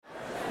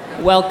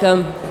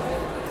Welcome.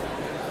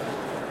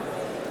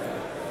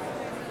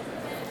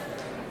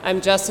 I'm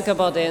Jessica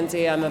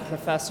Baldanzi. I'm a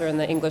professor in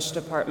the English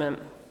department.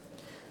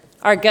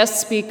 Our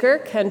guest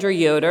speaker, Kendra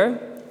Yoder,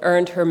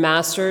 earned her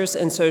master's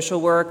in social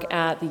work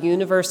at the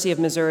University of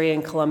Missouri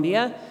in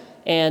Columbia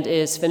and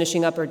is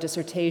finishing up her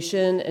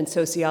dissertation in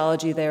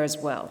sociology there as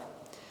well.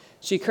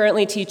 She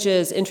currently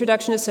teaches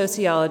Introduction to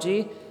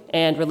Sociology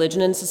and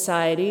Religion and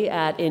Society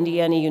at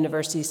Indiana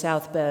University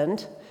South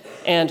Bend,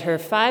 and her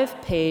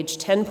 5-page,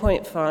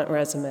 10-point font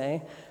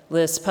resume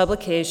lists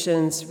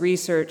publications,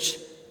 research,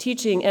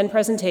 teaching, and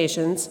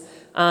presentations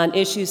on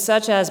issues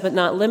such as, but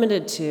not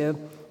limited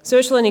to,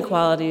 social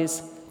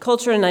inequalities,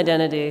 culture and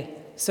identity,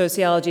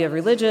 sociology of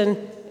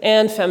religion,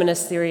 and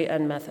feminist theory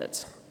and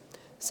methods.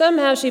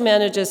 Somehow she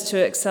manages to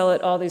excel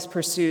at all these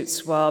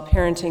pursuits while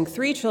parenting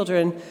 3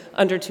 children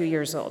under 2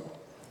 years old.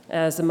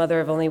 As the mother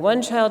of only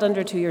 1 child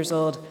under 2 years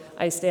old,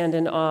 I stand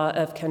in awe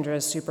of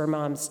Kendra's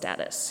supermom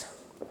status.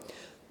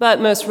 But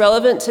most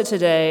relevant to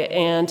today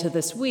and to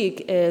this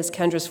week is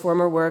Kendra's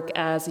former work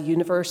as a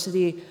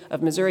University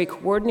of Missouri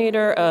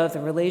coordinator of the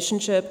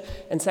Relationship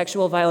and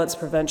Sexual Violence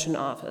Prevention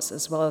Office,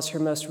 as well as her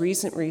most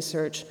recent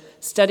research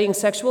studying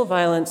sexual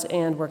violence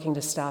and working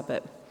to stop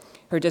it.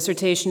 Her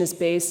dissertation is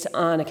based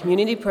on a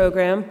community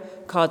program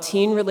called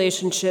Teen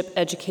Relationship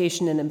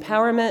Education and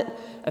Empowerment,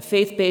 a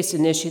faith-based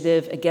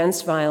initiative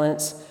against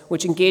violence,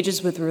 which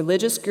engages with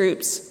religious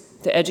groups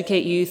to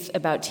educate youth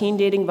about teen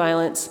dating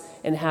violence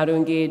and how to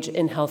engage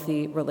in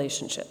healthy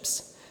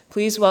relationships.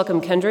 Please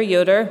welcome Kendra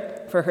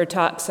Yoder for her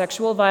talk,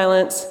 Sexual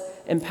Violence,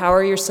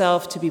 Empower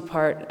Yourself to be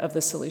Part of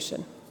the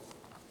Solution.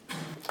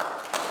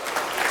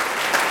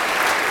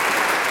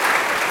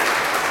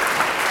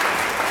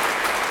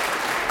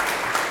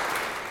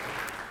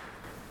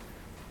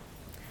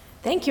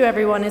 Thank you,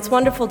 everyone. It's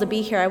wonderful to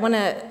be here. I want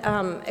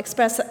to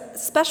express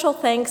special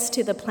thanks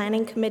to the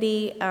Planning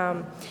Committee,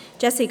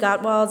 Jesse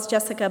Gottwalds,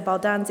 Jessica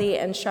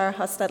Baldanzi, and Shar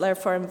Hostetler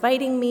for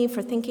inviting me,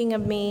 for thinking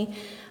of me.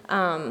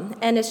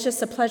 And it's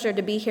just a pleasure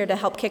to be here to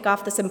help kick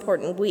off this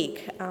important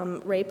week,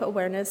 Rape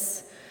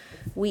Awareness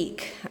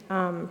Week.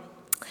 I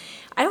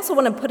also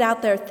want to put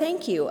out there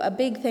a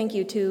big thank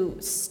you to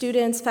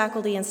students,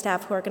 faculty, and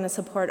staff who are going to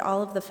support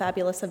all of the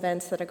fabulous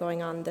events that are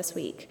going on this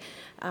week.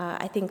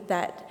 I think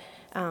that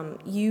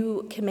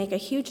you can make a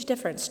huge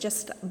difference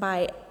just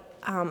by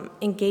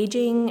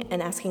engaging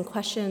and asking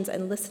questions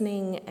and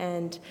listening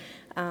and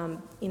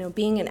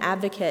being an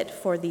advocate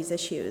for these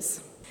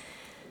issues.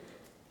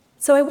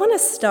 So I want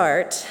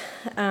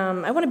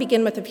to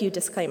begin with a few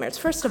disclaimers.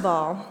 First of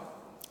all,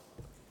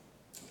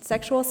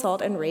 sexual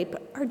assault and rape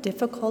are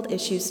difficult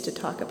issues to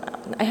talk about.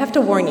 I have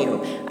to warn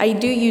you, I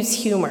do use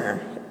humor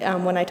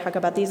when I talk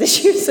about these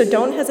issues, so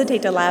don't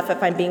hesitate to laugh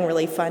if I'm being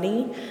really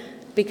funny,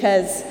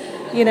 because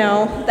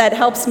that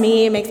helps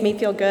me, makes me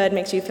feel good,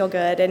 makes you feel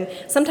good. And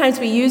sometimes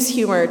we use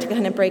humor to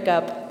kind of break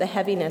up the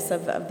heaviness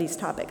of these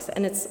topics,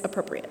 and it's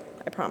appropriate,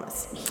 I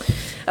promise.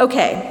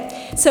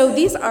 Okay, so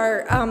these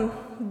are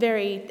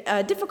very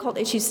difficult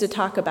issues to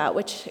talk about,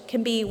 which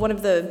can be one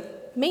of the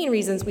main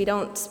reasons we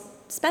don't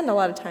spend a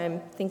lot of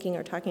time thinking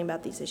or talking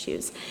about these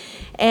issues.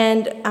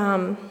 And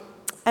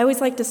I always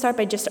like to start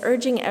by just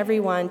urging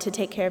everyone to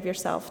take care of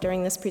yourself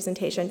during this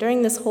presentation,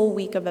 during this whole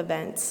week of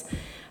events.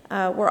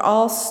 We're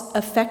all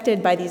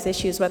affected by these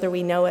issues, whether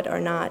we know it or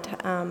not.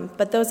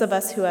 But those of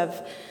us who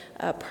have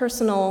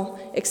personal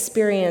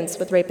experience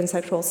with rape and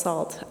sexual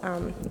assault,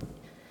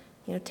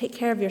 take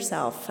care of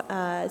yourself.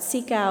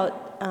 Seek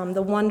out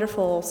the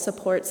wonderful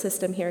support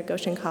system here at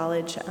Goshen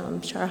College,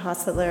 Shara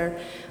Hostetler,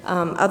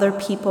 other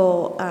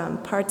people,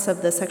 parts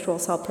of the Sexual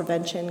Assault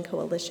Prevention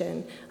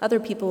Coalition, other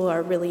people who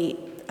are really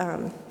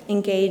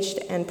engaged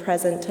and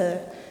present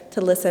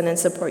to listen and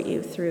support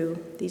you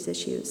through these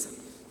issues.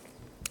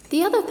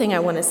 The other thing I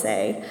want to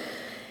say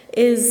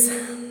is,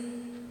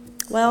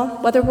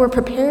 whether we're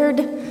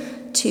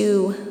prepared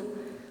to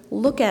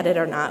look at it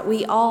or not,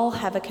 we all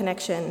have a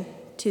connection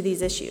to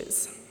these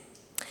issues.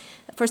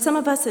 For some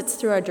of us, it's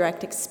through our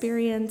direct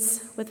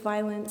experience with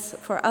violence.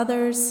 For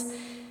others,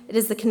 it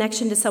is the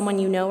connection to someone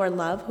you know or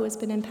love who has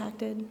been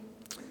impacted.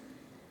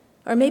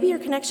 Or maybe your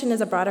connection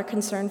is a broader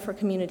concern for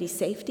community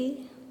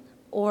safety,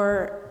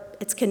 or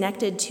it's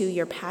connected to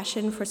your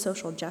passion for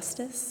social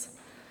justice.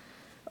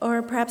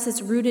 Or perhaps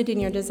it's rooted in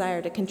your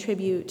desire to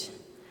contribute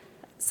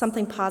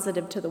something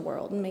positive to the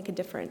world and make a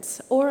difference,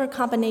 or a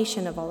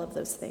combination of all of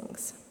those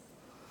things.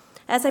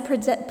 As I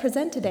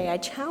present today, I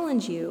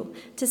challenge you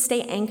to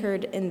stay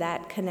anchored in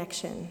that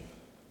connection.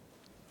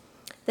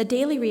 The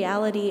daily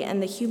reality and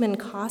the human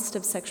cost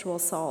of sexual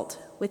assault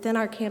within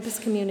our campus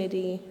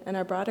community and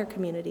our broader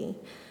community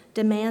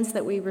demands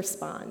that we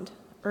respond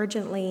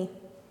urgently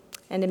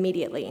and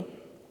immediately.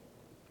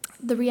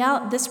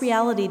 This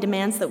reality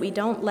demands that we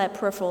don't let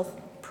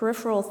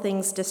peripheral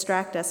things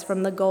distract us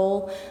from the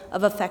goal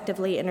of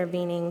effectively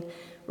intervening,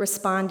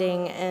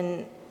 responding,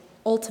 and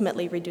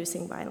ultimately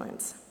reducing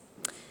violence.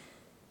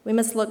 We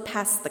must look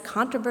past the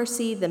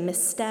controversy, the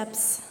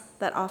missteps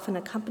that often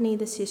accompany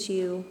this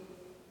issue,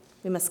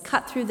 We must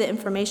cut through the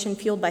information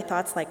fueled by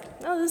thoughts like,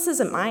 oh, this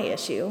isn't my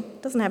issue,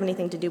 it doesn't have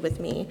anything to do with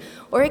me,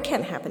 or it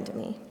can't happen to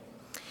me.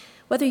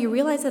 Whether you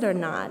realize it or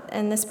not,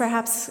 and this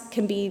perhaps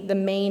can be the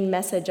main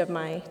message of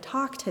my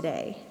talk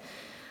today,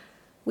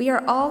 we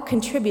are all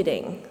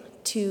contributing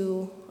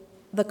to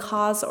the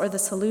cause or the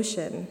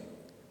solution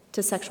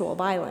to sexual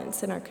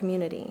violence in our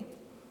community.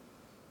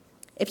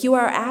 If you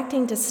are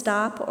acting to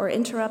stop or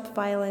interrupt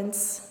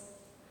violence,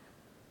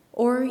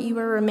 or you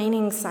are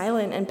remaining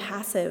silent and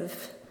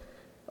passive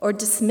or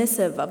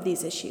dismissive of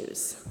these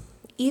issues,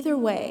 either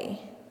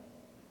way,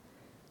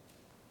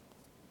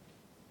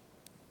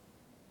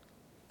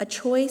 a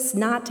choice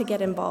not to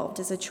get involved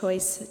is a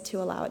choice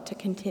to allow it to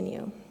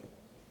continue.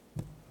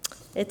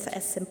 It's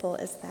as simple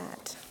as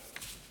that.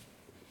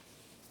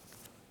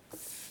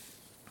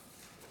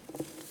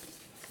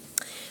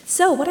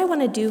 So what I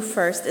want to do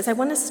first is I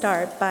want to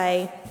start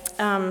by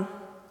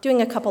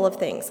doing a couple of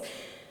things.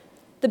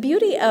 The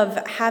beauty of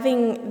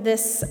having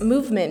this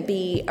movement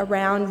be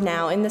around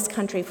now in this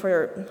country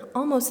for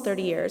almost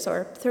 30 years,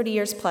 or 30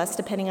 years plus,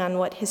 depending on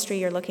what history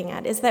you're looking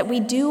at, is that we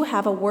do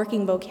have a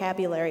working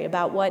vocabulary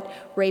about what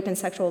rape and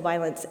sexual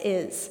violence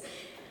is.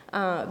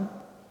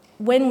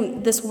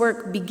 When this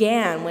work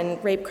began,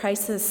 when rape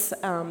crisis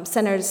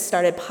centers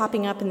started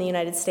popping up in the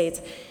United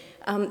States,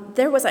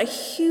 there was a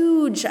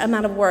huge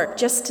amount of work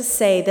just to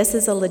say this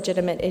is a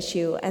legitimate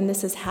issue and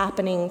this is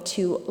happening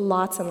to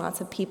lots and lots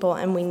of people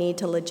and we need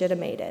to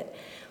legitimate it.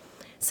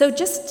 So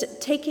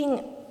just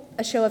taking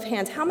a show of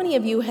hands, how many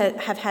of you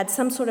have had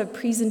some sort of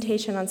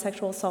presentation on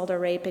sexual assault or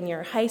rape in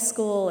your high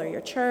school or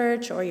your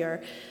church or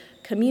your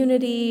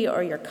community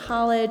or your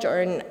college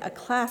or in a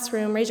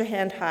classroom? Raise your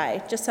hand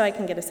high, just so I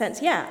can get a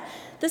sense. Yeah,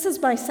 this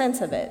is my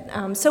sense of it.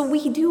 So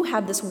we do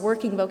have this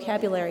working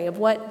vocabulary of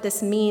what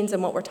this means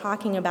and what we're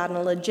talking about and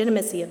the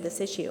legitimacy of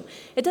this issue.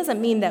 It doesn't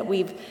mean that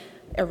we've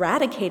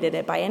eradicated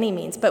it by any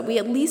means, but we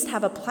at least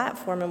have a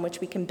platform in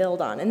which we can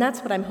build on, and that's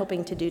what I'm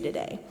hoping to do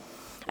today.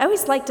 I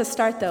always like to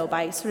start, though,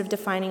 by sort of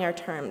defining our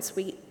terms.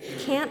 We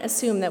can't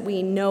assume that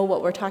we know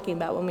what we're talking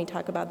about when we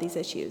talk about these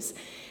issues.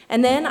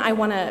 And then I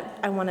want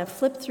to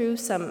flip through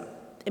some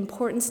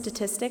important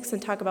statistics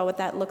and talk about what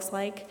that looks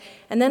like.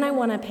 And then I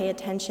want to pay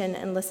attention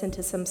and listen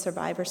to some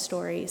survivor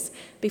stories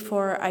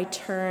before I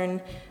turn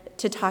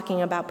to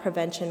talking about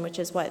prevention, which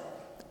is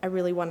what I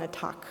really want to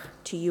talk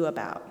to you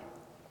about.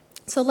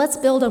 So let's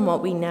build on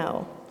what we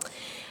know.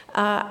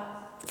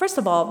 First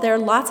of all, there are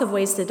lots of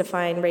ways to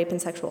define rape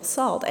and sexual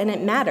assault, and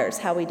it matters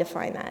how we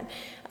define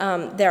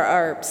that. There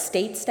are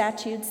state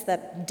statutes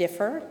that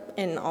differ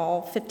in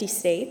all 50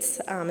 states,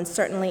 and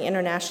certainly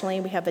internationally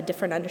we have a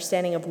different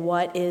understanding of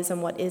what is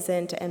and what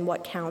isn't, and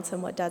what counts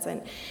and what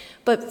doesn't.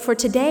 But for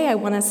today, I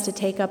want us to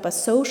take up a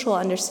social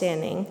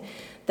understanding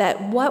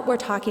that what we're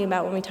talking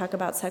about when we talk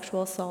about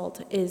sexual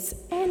assault is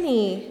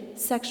any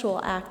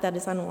sexual act that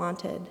is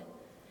unwanted,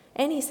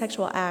 any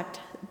sexual act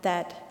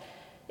that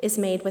is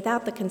made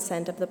without the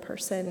consent of the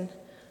person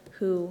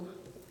who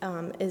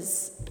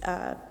is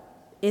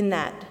in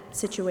that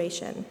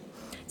situation.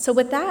 So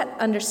with that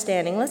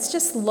understanding, let's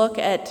just look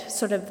at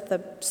sort of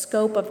the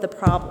scope of the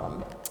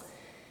problem.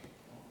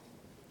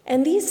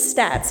 And these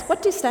stats,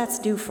 what do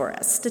stats do for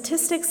us?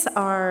 Statistics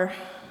are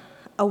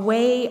a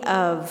way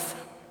of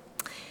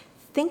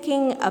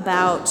thinking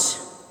about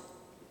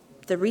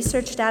the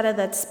research data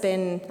that's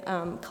been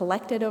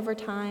collected over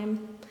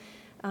time.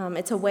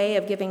 It's a way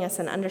of giving us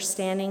an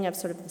understanding of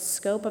sort of the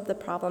scope of the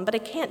problem, but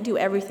it can't do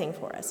everything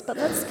for us. But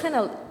let's kind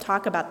of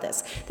talk about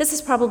this. This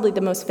is probably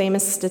the most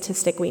famous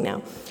statistic we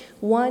know.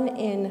 1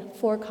 in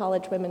 4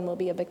 college women will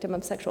be a victim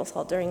of sexual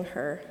assault during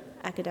her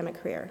academic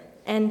career.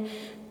 And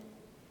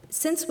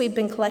since we've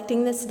been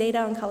collecting this data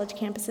on college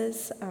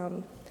campuses,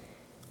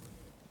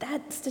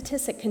 that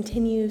statistic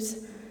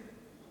continues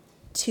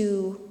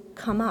to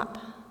come up.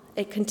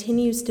 It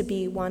continues to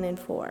be 1 in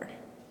 4.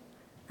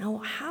 Now,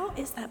 how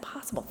is that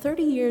possible?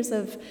 30 years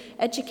of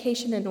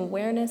education and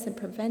awareness and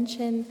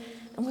prevention,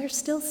 and we're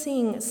still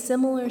seeing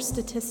similar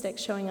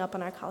statistics showing up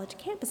on our college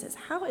campuses.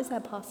 How is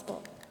that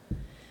possible?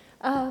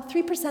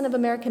 3% of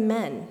American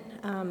men.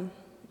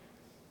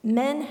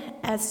 Men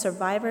as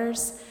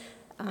survivors,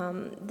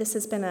 this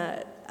has been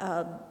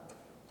a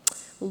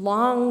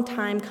long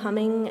time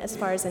coming as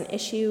far as an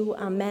issue.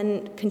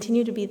 Men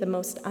continue to be the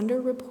most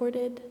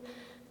underreported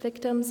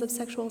victims of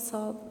sexual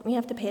assault. We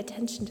have to pay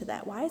attention to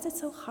that. Why is it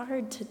so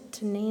hard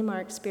to name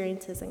our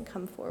experiences and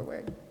come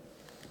forward?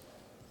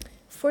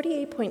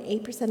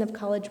 48.8% of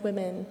college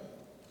women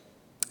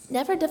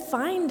never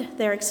defined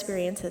their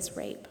experience as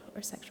rape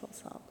or sexual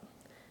assault.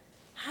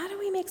 How do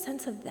we make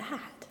sense of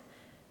that?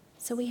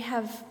 So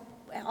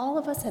all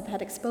of us have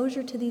had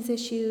exposure to these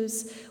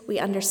issues. We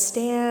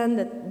understand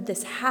that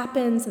this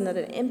happens and that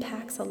it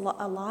impacts a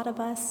lot of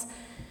us.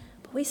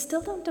 We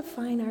still don't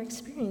define our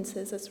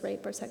experiences as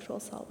rape or sexual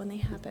assault when they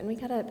happen. We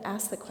gotta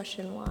ask the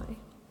question why.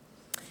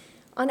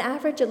 On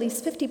average, at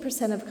least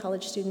 50% of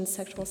college students'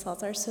 sexual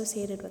assaults are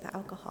associated with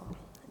alcohol.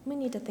 We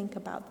need to think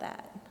about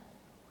that.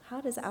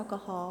 How does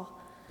alcohol,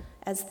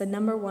 as the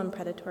 #1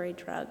 predatory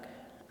drug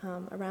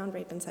around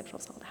rape and sexual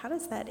assault, how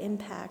does that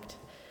impact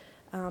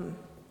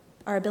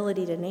our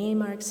ability to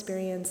name our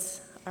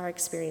experience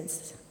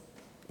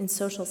in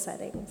social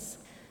settings.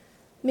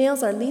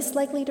 Males are least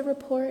likely to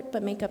report,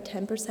 but make up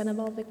 10% of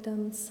all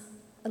victims.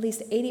 At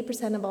least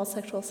 80% of all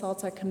sexual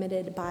assaults are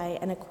committed by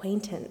an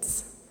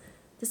acquaintance.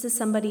 This is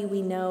somebody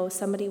we know,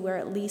 somebody we're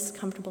at least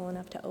comfortable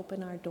enough to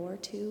open our door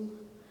to,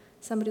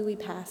 somebody we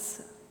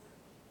pass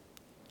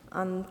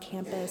on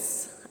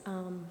campus.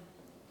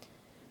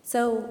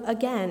 So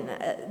again,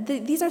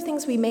 these are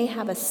things we may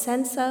have a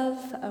sense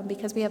of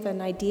because we have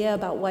an idea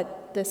about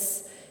what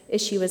this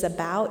issue is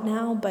about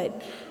now,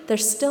 but they're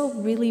still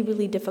really,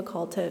 really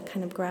difficult to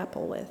kind of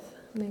grapple with.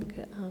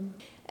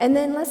 And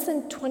then less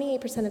than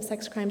 28% of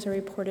sex crimes are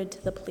reported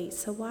to the police.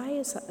 So why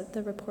is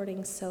the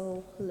reporting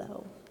so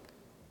low?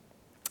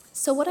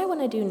 So what I want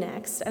to do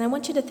next, and I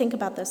want you to think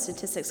about those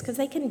statistics because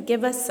they can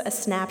give us a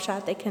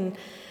snapshot, they can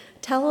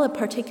tell a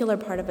particular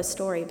part of a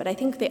story, but I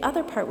think the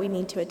other part we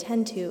need to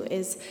attend to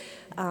is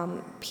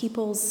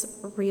people's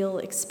real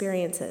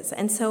experiences.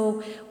 And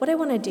so what I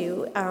want to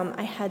do,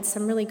 I had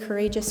some really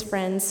courageous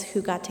friends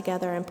who got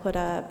together and put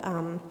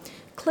a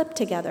clip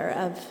together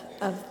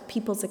of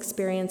people's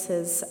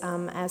experiences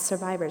as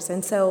survivors.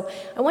 And so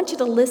I want you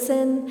to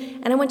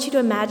listen, and I want you to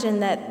imagine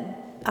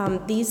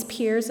that these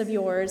peers of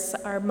yours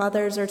are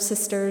mothers or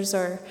sisters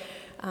or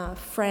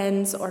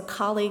friends or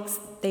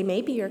colleagues. They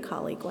may be your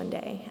colleague one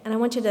day. And I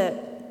want you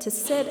to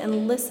sit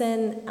and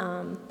listen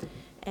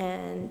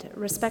and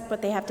respect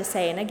what they have to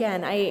say. And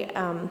again,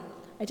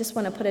 I just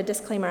want to put a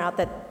disclaimer out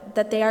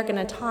that they are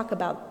going to talk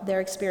about their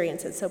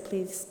experiences, so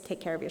please take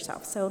care of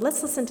yourself. So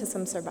let's listen to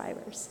some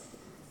survivors.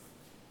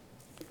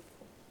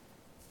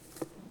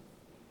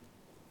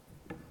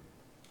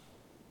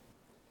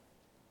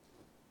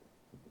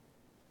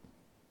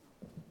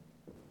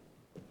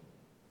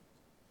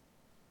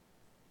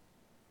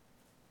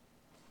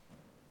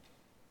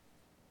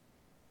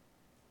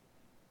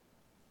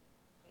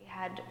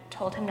 Had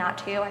told him not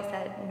to. I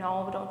said,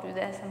 no, don't do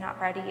this. I'm not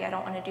ready. I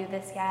don't want to do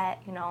this yet.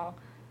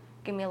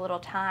 Give me a little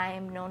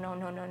time. No.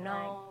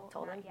 I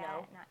told him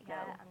not yet.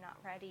 I'm not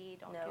ready.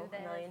 Don't do this.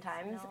 A million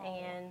times. No.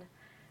 And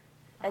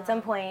at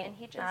some point,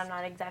 I'm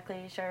not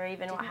exactly sure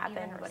even what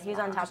happened, but he was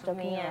on top of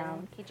me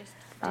and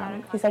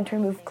he said to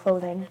remove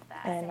clothing,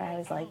 and I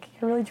was like,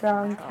 you're really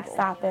drunk,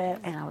 stop it.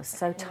 And I was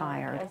so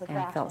tired, and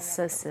I felt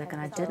so sick, and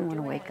I didn't want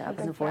to wake up,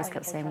 and the voice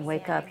kept saying,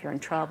 wake up, you're in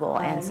trouble.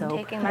 And so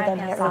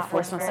I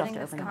forced myself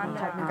to open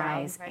my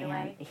eyes,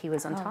 and he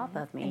was on top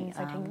of me.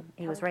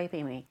 He was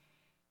raping me.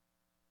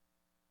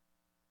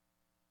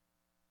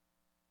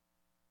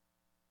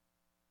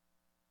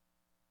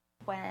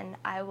 When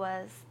I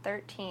was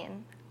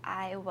 13,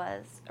 I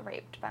was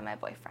raped by my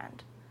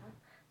boyfriend.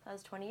 I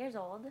was 20 years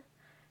old,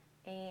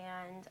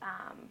 and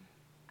I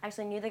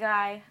actually knew the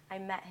guy. I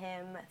met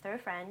him through a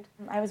friend.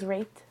 I was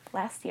raped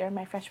last year,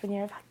 my freshman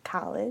year of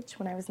college,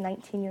 when I was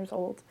 19 years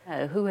old.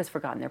 Who has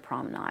forgotten their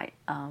prom night?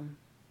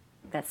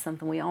 That's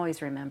something we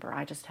always remember.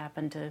 I just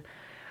happened to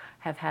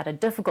have had a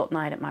difficult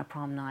night at my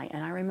prom night,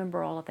 and I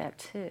remember all of that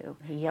too.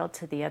 He yelled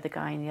to the other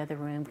guy in the other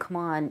room, come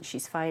on,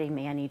 she's fighting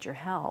me, I need your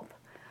help.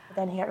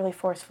 Then he got really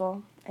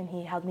forceful, and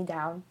he held me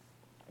down.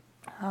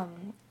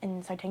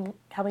 And started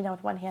held me down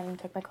with one hand and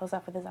took my clothes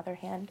off with his other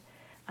hand.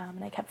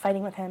 And I kept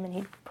fighting with him, and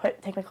he'd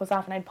take my clothes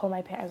off, and I'd pull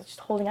my pants. I was just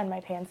holding on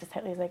my pants as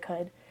tightly as I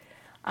could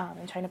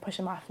and trying to push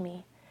him off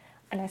me.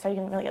 And I started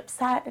getting really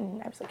upset,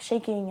 and I was like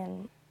shaking.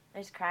 And I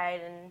just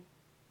cried, and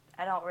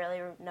I don't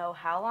really know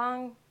how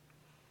long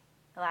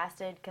it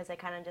lasted because I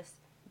kind of just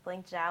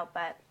blinked it out.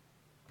 But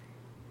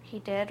He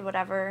did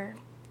whatever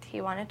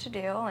he wanted to do,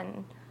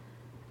 and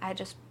I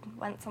just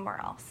went somewhere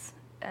else.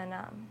 And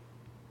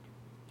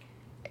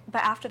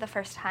but after the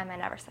first time, I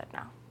never said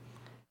no.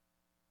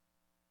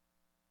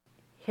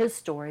 His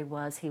story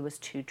was he was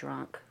too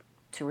drunk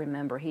to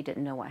remember. He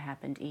didn't know what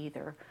happened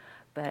either.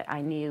 But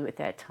I knew at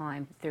that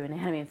time, through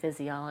anatomy and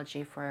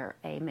physiology, for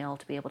a male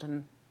to be able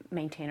to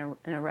maintain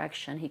an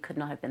erection, he could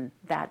not have been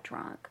that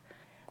drunk.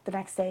 the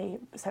next day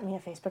he sent me a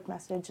Facebook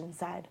message and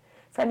said,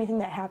 for anything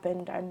that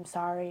happened, I'm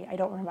sorry, I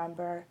don't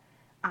remember.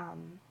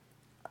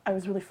 I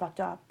was really fucked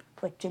up,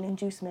 like gin and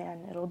juice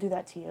man, it'll do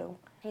that to you.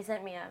 He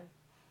sent me a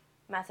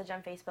message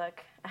on Facebook,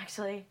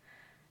 actually,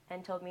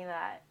 and told me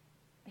that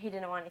he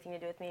didn't want anything to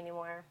do with me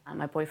anymore.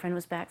 My boyfriend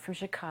was back from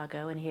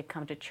Chicago, and he had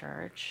come to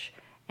church.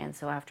 And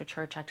so after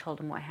church, I told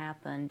him what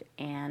happened,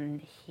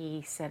 and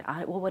he said,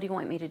 well, what do you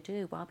want me to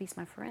do? Bobby's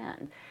my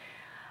friend.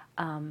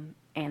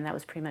 And that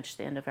was pretty much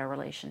the end of our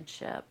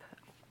relationship.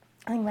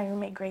 I think my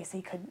roommate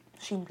Gracie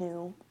she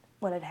knew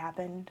what had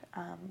happened.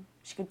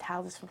 She could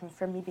tell this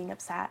from me being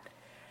upset.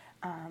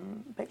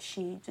 But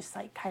she just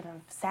like kind of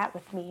sat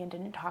with me and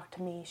didn't talk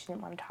to me. She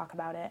didn't want to talk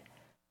about it.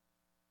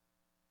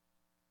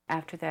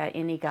 After that,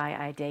 any guy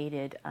I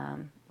dated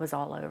was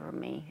all over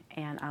me,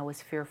 and I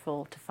was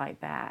fearful to fight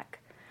back.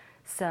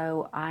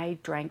 So I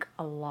drank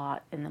a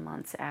lot in the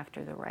months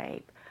after the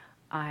rape.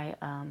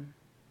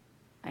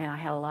 And I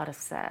had a lot of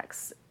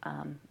sex.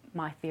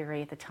 My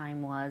theory at the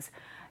time was,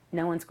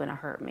 no one's going to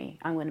hurt me.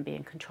 I'm going to be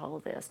in control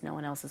of this. No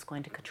one else is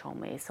going to control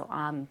me, so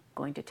I'm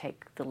going to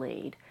take the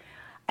lead.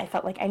 I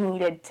felt like I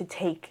needed to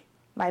take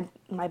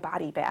my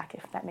body back,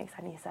 if that makes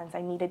any sense.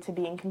 I needed to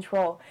be in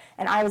control,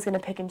 and I was going to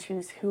pick and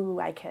choose who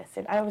I kissed,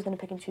 and I was going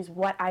to pick and choose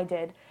what I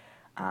did.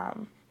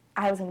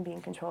 I was going to be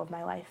in control of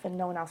my life, and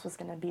no one else was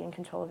going to be in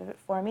control of it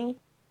for me.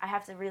 I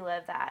have to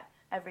relive that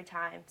every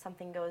time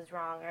something goes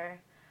wrong or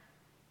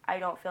I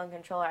don't feel in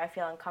control or I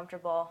feel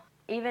uncomfortable.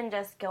 Even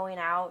just going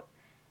out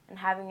and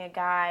having a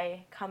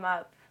guy come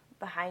up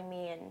behind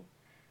me and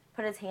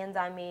put his hands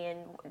on me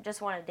and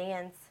just want to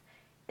dance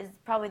is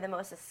probably the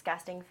most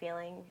disgusting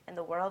feeling in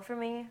the world for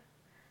me,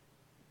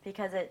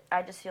 because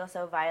I just feel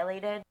so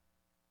violated.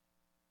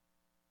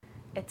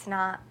 It's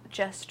not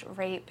just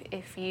rape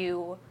if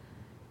you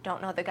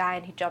don't know the guy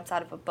and he jumps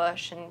out of a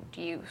bush and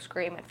you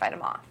scream and fight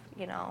him off,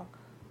 you know?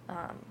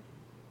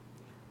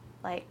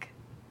 Like,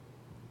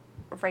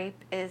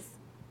 rape is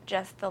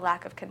just the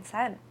lack of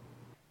consent.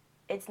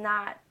 It's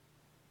not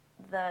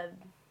the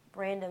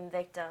random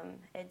victim.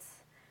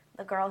 It's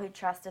the girl who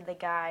trusted the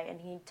guy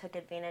and he took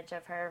advantage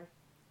of her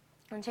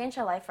and changed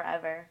her life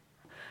forever.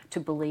 To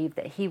believe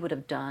that he would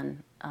have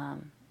done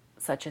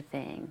such a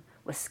thing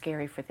was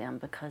scary for them,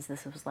 because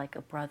this was like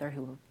a brother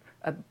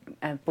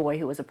a boy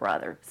who was a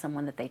brother,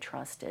 someone that they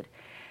trusted.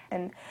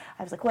 And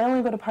I was like, well, I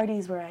only go to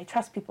parties where I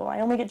trust people. I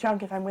only get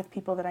drunk if I'm with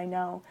people that I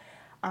know.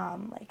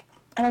 Like,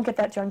 I don't get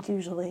that drunk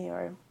usually,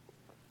 or,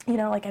 you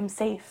know, like, I'm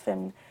safe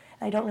and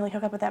I don't really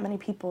hook up with that many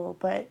people,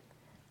 but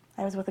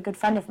I was with a good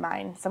friend of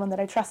mine, someone that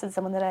I trusted,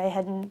 someone that I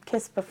hadn't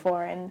kissed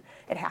before, and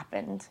it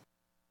happened.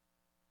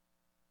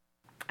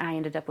 I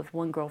ended up with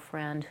one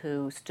girlfriend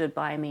who stood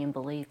by me and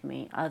believed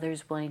me.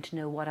 Others wanting to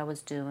know what I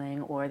was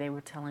doing, or they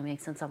were telling me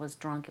since I was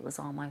drunk it was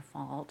all my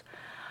fault.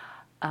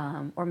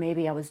 Or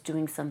maybe I was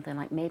doing something,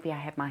 like maybe I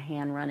had my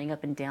hand running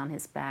up and down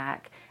his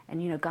back.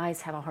 And, you know,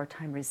 guys have a hard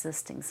time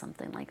resisting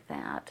something like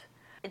that.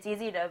 It's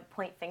easy to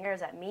point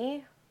fingers at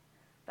me,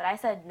 but I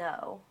said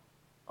no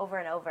over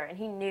and over, and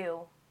he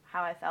knew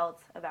how I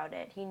felt about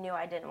it. He knew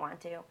I didn't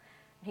want to, and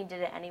he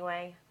did it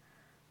anyway.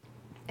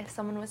 If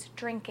someone was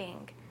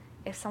drinking,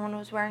 if someone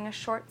was wearing a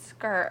short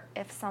skirt,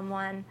 if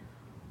someone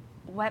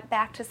went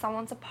back to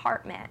someone's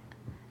apartment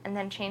and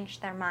then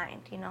changed their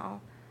mind, you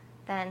know,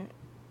 then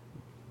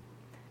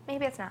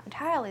maybe it's not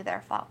entirely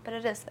their fault, but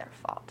it is their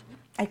fault.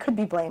 I could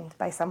be blamed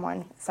by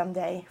someone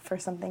someday for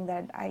something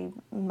that I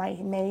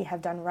may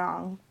have done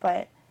wrong,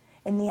 but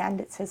in the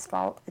end it's his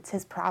fault. It's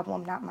his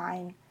problem, not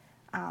mine.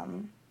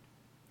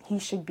 He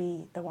should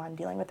be the one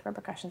dealing with the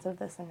repercussions of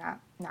this and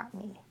not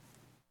me.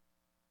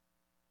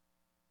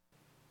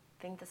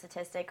 I think the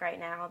statistic right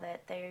now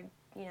that they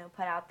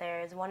put out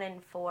there is 1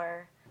 in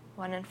 4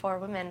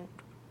 women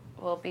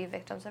will be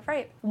victims of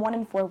rape. 1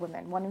 in 4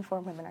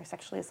 women are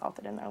sexually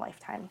assaulted in their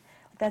lifetime.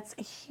 That's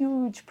a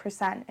huge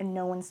percent, and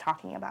no one's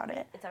talking about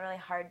it. It's a really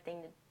hard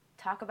thing to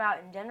talk about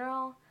in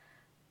general,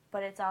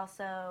 but it's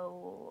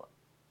also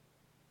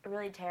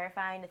really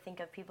terrifying to think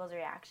of people's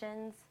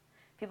reactions.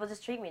 People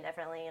just treat me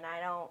differently, and I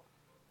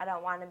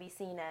don't want to be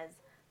seen as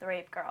the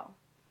rape girl.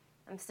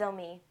 I'm still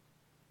me,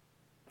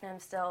 and I'm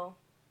still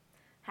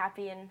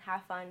happy and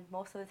have fun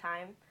most of the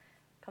time.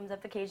 Comes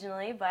up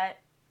occasionally, but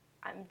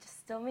I'm just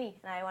still me,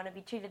 and I want to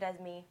be treated as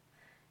me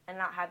and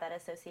not have that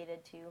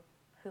associated to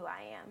who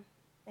I am.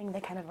 And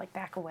they kind of like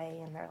back away,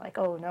 and they're like,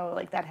 oh no,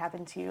 like that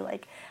happened to you,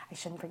 like I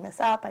shouldn't bring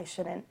this up, I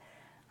shouldn't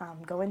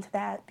go into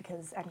that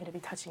because I'm going to be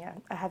touching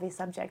a heavy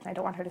subject and I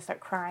don't want her to start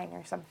crying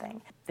or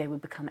something. They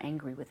would become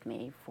angry with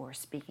me for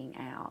speaking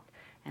out,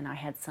 and I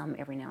had some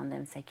every now and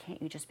then say,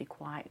 can't you just be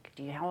quiet?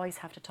 Do you always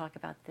have to talk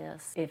about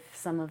this? If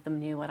some of them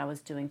knew what I was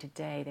doing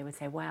today, they would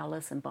say, wow,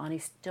 listen,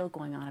 Bonnie's still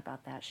going on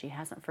about that. She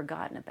hasn't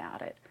forgotten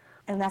about it.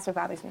 And that's what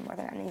bothers me more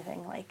than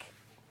anything. Like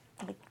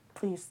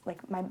please,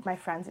 like my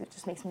friends, it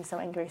just makes me so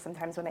angry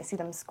sometimes when I see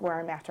them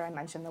squirm after I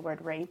mention the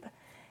word rape.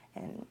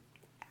 And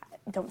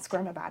don't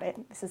squirm about it.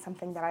 This is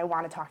something that I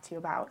want to talk to you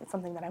about. It's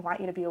something that I want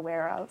you to be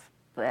aware of.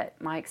 But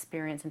my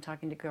experience in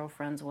talking to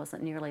girlfriends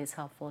wasn't nearly as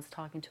helpful as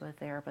talking to a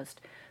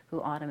therapist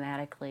who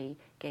automatically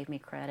gave me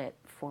credit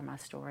for my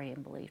story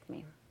and believed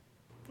me.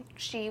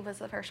 She was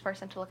the first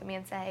person to look at me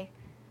and say,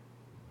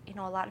 you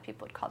know, a lot of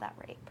people would call that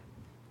rape.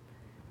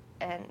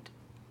 And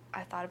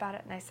I thought about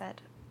it and I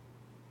said,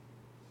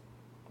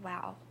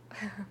 wow,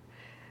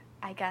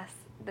 I guess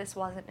this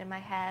wasn't in my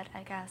head.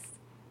 I guess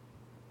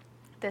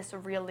this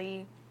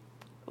really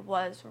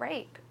was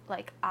rape.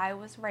 Like, I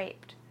was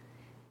raped.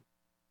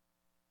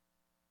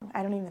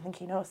 I don't even think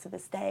he knows to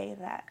this day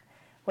that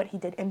what he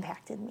did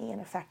impacted me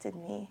and affected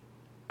me.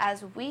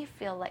 As we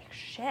feel like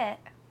shit,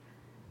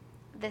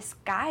 this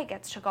guy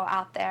gets to go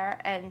out there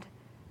and,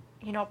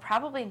 you know,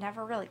 probably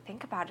never really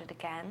think about it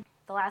again.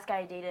 The last guy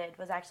I dated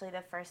was actually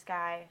the first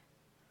guy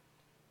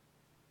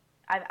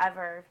I've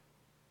ever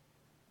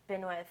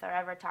been with or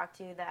ever talked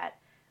to that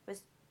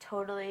was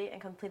totally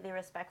and completely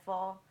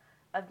respectful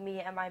of me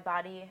and my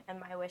body and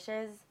my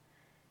wishes,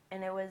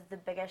 and it was the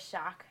biggest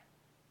shock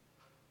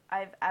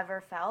I've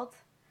ever felt.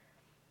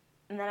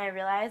 And then I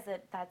realized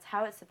that that's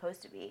how it's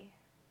supposed to be.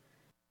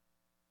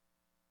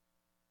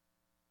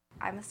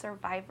 I'm a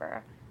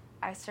survivor.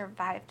 I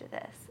survived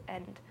this,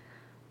 and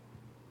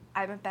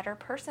I'm a better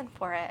person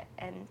for it,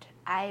 and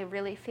I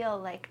really feel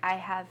like I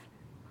have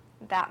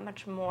that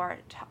much more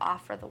to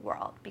offer the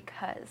world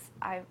because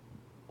I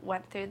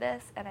went through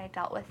this and I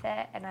dealt with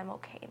it, and I'm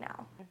okay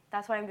now.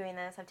 That's why I'm doing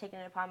this. I've taken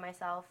it upon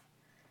myself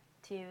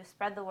to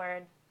spread the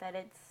word that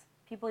it's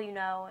people you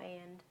know,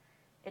 and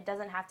it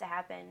doesn't have to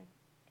happen,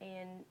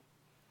 and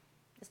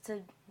just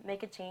to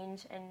make a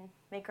change and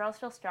make girls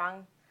feel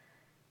strong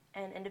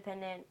and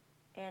independent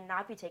and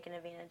not be taken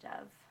advantage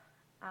of.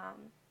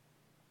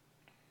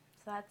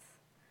 So that's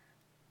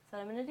what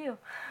I'm going to do.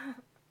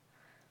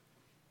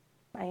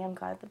 I am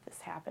glad that this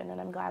happened,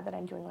 and I'm glad that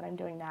I'm doing what I'm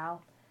doing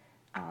now.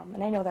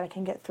 And I know that I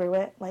can get through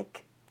it.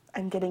 Like,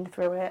 I'm getting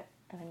through it,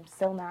 and I'm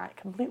still not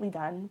completely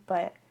done,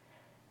 but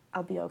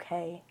I'll be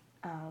okay.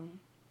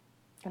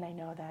 And I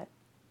know that,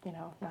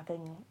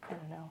 nothing, I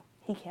don't know,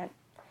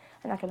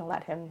 I'm not going to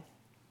let him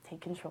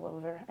take control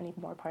over any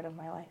more part of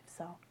my life,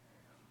 so.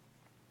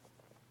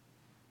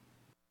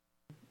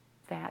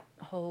 That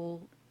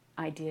whole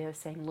idea of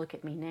saying, look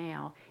at me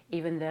now,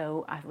 even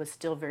though I was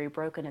still very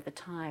broken at the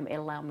time, it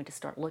allowed me to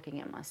start looking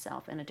at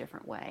myself in a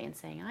different way and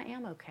saying, I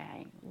am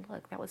okay.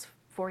 Look, that was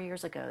 4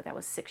 years ago, that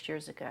was 6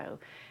 years ago,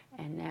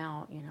 and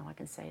now, I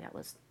can say that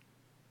was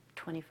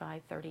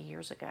 25, 30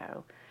 years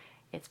ago.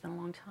 It's been a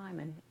long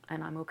time,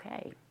 and I'm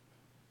okay.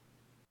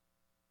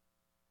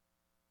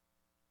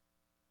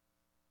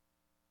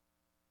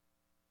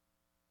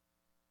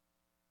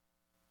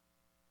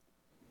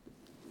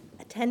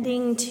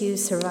 Attending to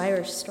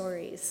survivor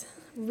stories,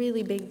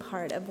 really big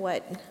part of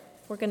what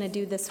we're going to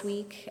do this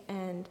week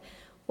and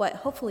what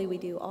hopefully we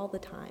do all the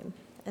time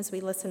as we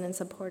listen and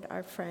support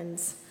our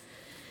friends.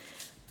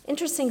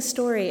 Interesting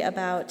story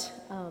about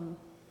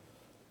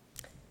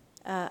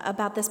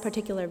this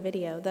particular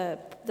video.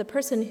 The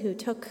person who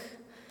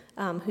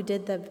who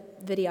did the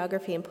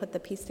videography and put the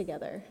piece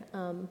together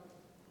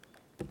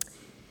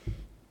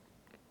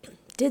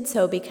did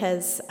so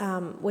because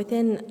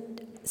within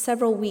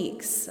several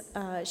weeks,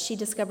 she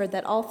discovered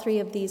that all three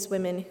of these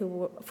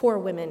four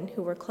women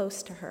who were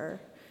close to her,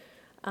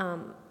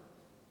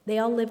 they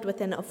all lived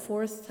within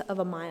 1/4 of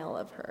a mile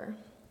of her.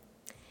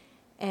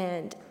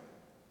 And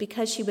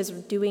because she was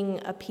doing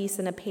a piece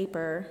in a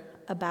paper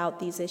about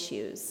these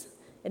issues,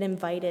 it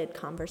invited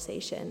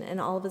conversation. And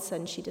all of a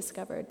sudden she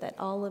discovered that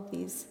all of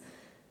these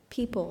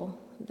people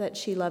that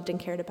she loved and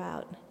cared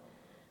about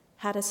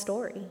had a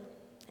story.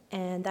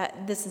 And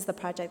that this is the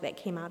project that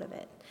came out of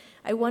it.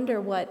 I wonder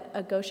what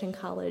a Goshen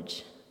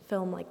College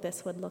film like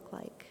this would look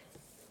like,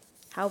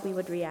 how we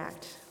would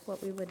react,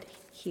 what we would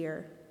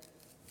hear.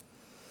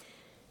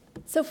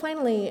 So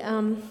finally,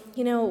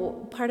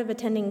 part of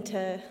attending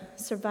to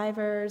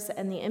survivors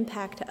and the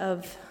impact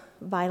of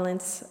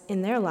violence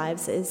in their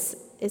lives is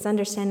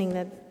understanding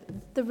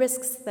that the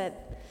risks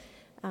that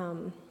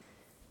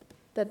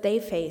they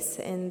face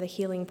in the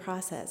healing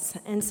process.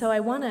 And so I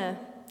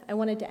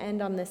wanted to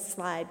end on this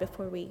slide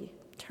before we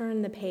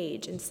turn the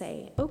page and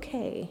say,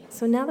 okay,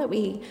 so now that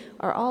we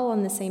are all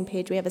on the same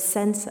page, we have a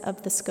sense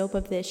of the scope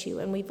of the issue,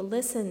 and we've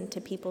listened to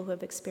people who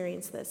have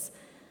experienced this,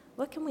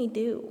 what can we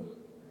do?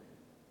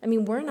 I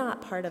mean, we're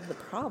not part of the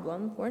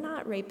problem. We're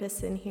not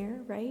rapists in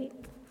here, right?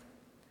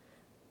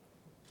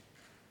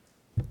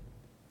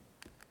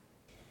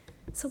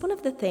 So one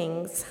of the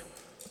things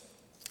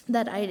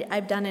that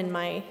I've done in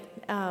my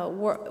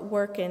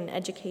work in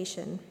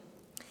education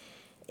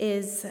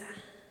is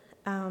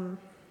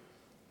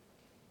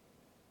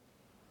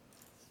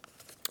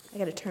I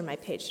got to turn my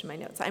page to my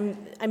notes.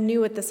 I'm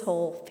new at this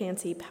whole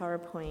fancy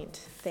PowerPoint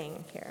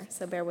thing here,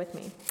 so bear with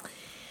me.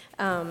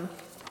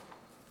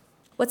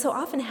 What so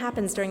often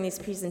happens during these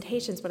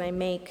presentations when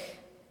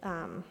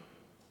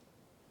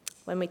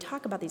we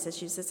talk about these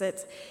issues is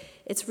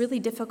it's really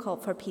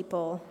difficult for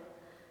people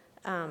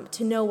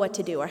to know what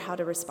to do or how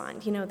to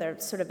respond. They're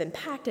sort of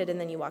impacted,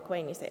 and then you walk away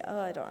and you say, oh,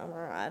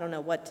 I don't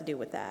know what to do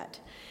with that.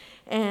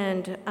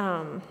 And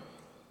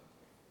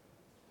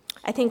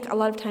I think a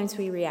lot of times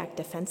we react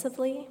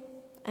defensively,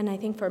 and I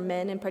think for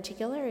men in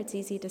particular, it's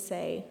easy to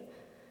say,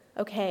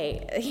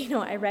 okay,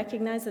 I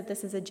recognize that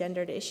this is a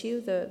gendered issue.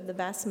 The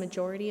vast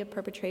majority of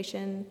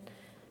perpetration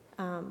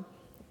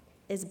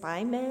is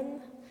by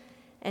men,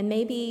 and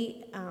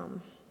maybe,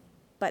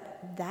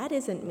 but that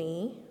isn't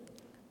me.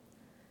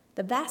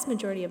 The vast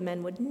majority of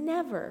men would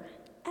never,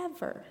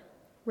 ever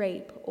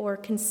rape or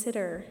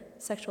consider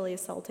sexually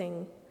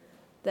assaulting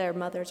their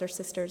mothers or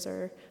sisters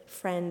or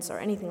friends or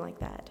anything like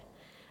that.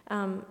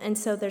 And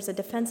so there's a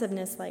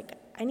defensiveness like,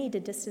 I need to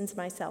distance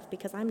myself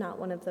because I'm not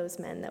one of those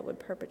men that would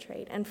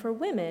perpetrate. And for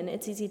women,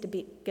 it's easy to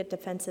get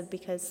defensive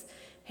because,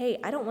 hey,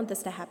 I don't want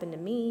this to happen to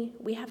me.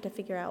 We have to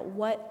figure out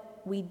what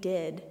we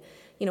did,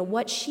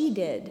 what she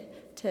did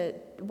to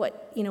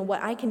what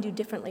I can do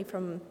differently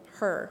from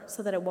her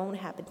so that it won't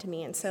happen to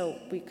me. And so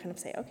we kind of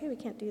say, okay, we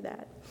can't do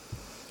that.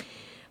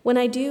 When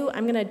I'm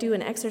going to do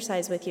an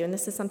exercise with you, and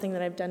this is something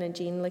that I've done in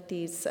Jean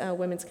Lichty's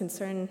Women's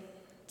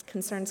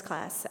Concerns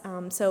class.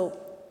 So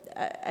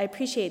I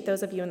appreciate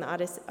those of you in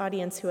the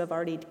audience who have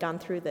already gone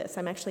through this.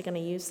 I'm actually going to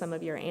use some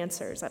of your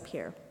answers up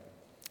here.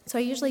 So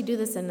I usually do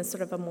this in a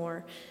sort of a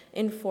more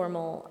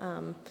informal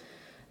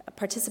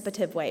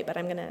participative way, but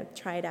I'm going to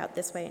try it out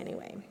this way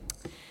anyway.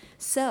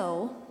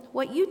 So,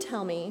 what you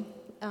tell me,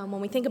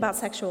 when we think about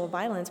sexual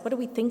violence, what do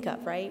we think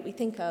of, right? We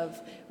think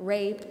of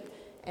rape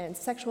and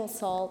sexual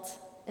assault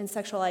and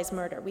sexualized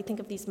murder. We think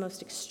of these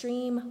most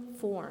extreme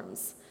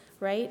forms,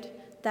 right?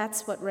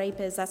 That's what rape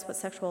is, that's what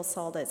sexual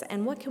assault is.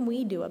 And what can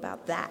we do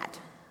about that?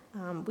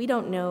 We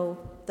don't know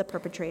the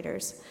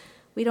perpetrators.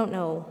 We don't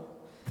know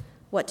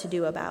what to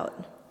do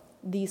about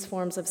these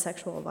forms of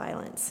sexual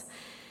violence.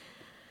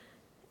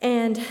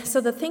 And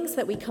so the things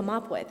that we come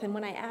up with, and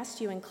when I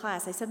asked you in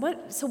class, I said,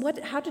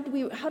 how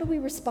do we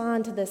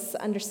respond to this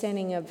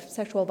understanding of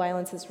sexual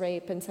violence as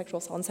rape and sexual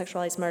assault and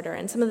sexualized murder?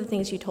 And some of the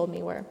things you told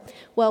me were,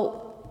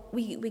 well,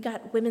 we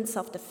got women's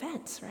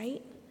self-defense,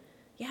 right?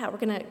 Yeah, we're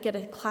gonna get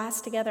a class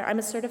together. I'm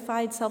a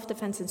certified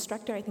self-defense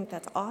instructor. I think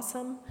that's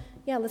awesome.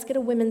 Yeah, let's get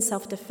a women's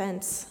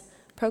self-defense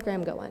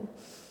program going.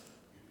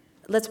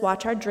 Let's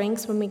watch our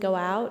drinks when we go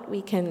out.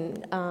 We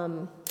can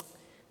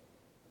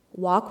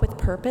walk with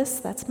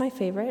purpose. That's my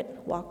favorite.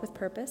 Walk with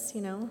purpose,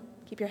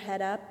 Keep your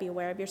head up. Be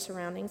aware of your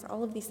surroundings.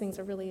 All of these things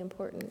are really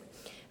important.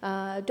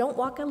 Don't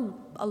walk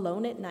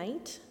alone at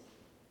night.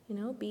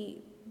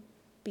 Be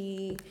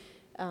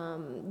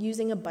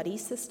using a buddy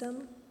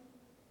system.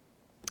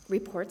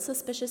 Report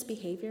suspicious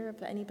behavior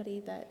of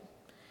anybody that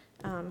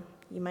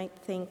you might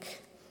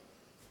think,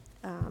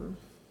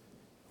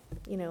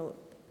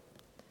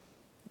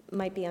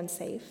 might be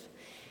unsafe.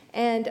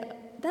 And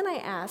then I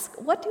ask,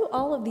 what do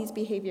all of these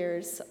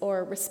behaviors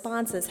or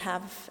responses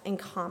have in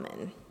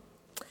common?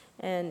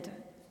 And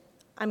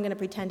I'm going to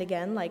pretend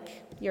again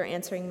like you're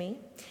answering me.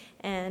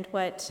 And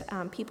what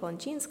people in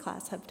Jean's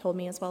class have told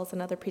me, as well as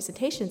in other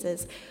presentations,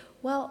 is,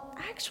 well,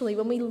 actually,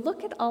 when we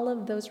look at all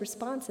of those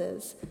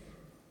responses,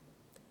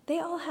 they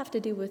all have to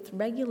do with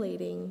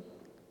regulating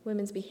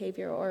women's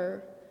behavior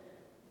or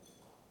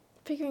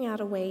figuring out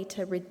a way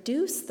to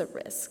reduce the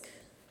risk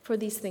for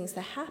these things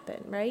to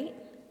happen, right?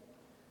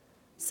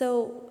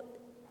 So,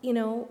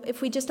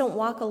 if we just don't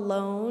walk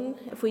alone,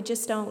 if we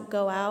just don't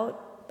go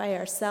out by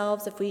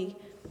ourselves, if we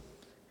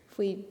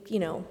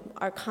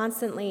are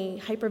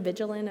constantly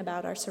hypervigilant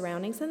about our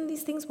surroundings, then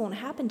these things won't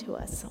happen to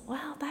us.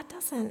 Well,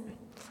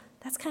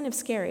 that's kind of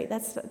scary.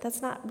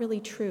 That's not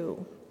really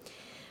true.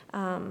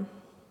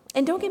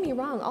 And don't get me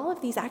wrong, all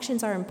of these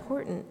actions are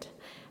important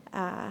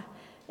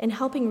in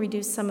helping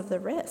reduce some of the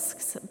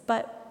risks,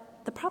 but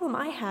the problem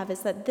I have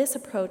is that this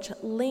approach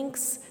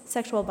links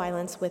sexual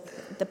violence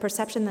with the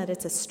perception that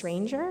it's a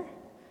stranger,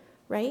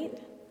 right?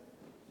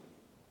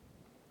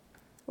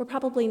 We're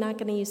probably not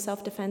going to use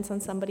self-defense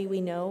on somebody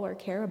we know or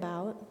care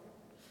about.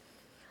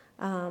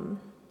 When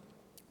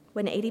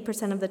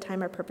 80% of the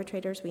time our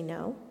perpetrators we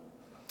know.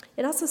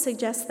 It also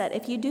suggests that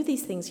if you do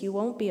these things, you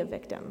won't be a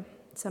victim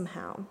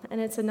somehow. And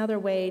it's another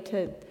way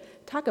to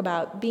talk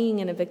about being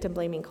in a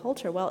victim-blaming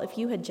culture. Well, if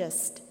you had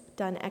just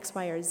done X,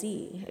 Y, or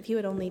Z, if you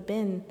had only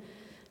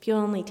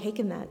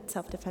taken that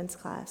self-defense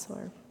class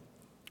or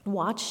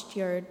watched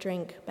your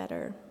drink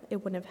better, it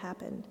wouldn't have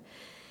happened.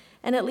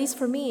 And at least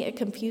for me, it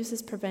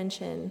confuses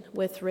prevention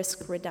with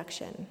risk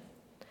reduction.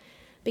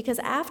 Because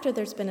after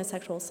there's been a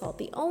sexual assault,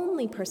 the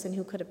only person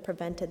who could have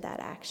prevented that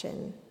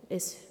action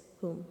is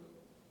whom?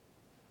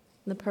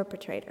 The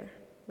perpetrator,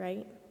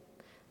 right?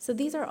 So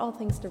these are all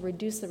things to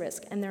reduce the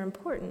risk, and they're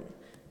important,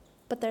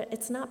 but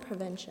it's not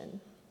prevention.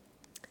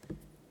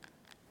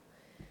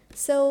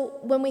 So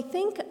when we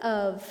think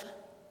of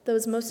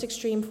those most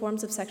extreme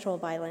forms of sexual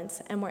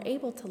violence, and we're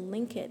able to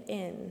link it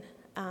in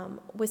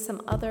with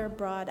some other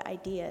broad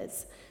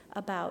ideas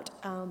about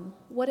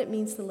what it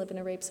means to live in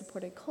a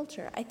rape-supported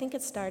culture, I think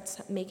it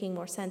starts making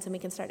more sense, and we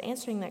can start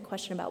answering that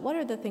question about what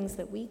are the things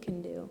that we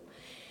can do.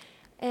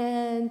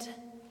 And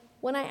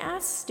when I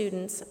ask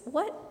students,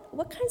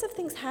 what kinds of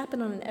things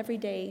happen on an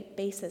everyday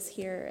basis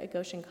here at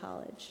Goshen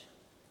College?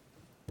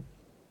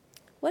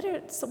 What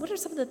are some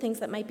of the things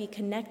that might be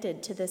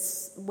connected to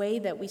this way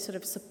that we sort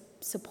of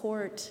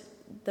support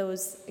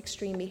those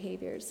extreme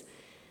behaviors?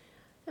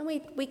 And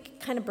we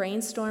kind of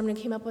brainstormed and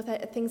came up with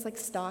things like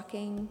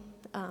stalking,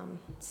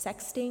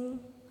 sexting,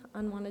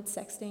 unwanted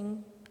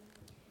sexting,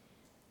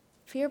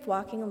 fear of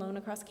walking alone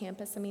across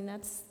campus. I mean,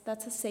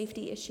 that's a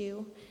safety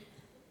issue.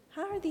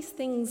 How are these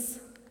things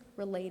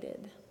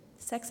related?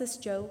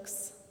 Sexist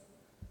jokes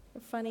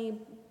are funny,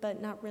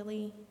 but not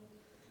really.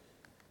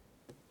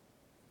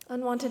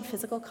 Unwanted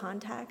physical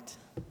contact.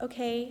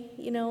 Okay,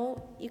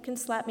 you can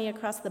slap me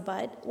across the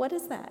butt. What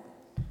is that?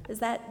 Is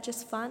that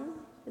just fun?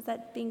 Is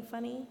that being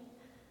funny?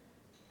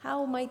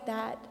 How might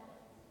that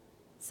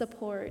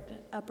support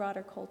a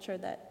broader culture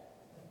that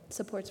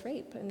supports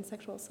rape and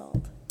sexual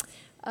assault?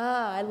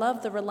 I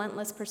love the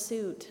relentless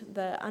pursuit,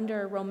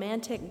 under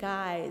romantic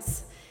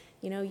guise.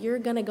 You're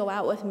going to go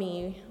out with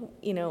me,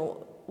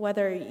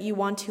 whether you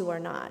want to or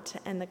not.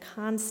 And the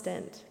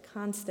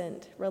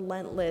constant,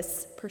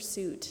 relentless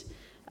pursuit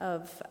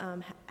of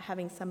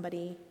having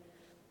somebody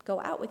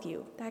go out with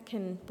you. That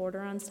can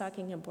border on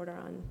stalking and border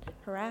on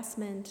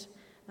harassment.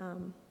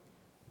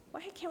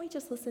 Why can't we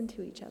just listen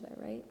to each other,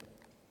 right?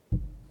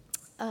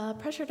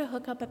 Pressure to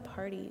hook up at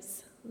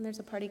parties. And there's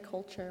a party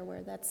culture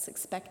where that's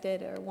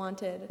expected or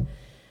wanted.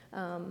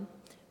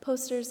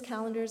 Posters,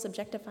 calendars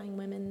objectifying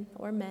women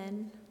or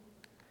men.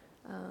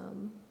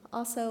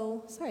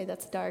 Also, sorry,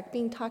 that's dark,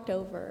 being talked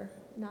over,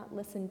 not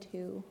listened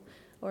to,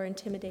 or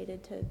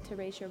intimidated to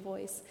raise your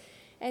voice.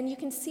 And you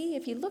can see,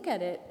 if you look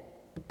at it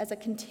as a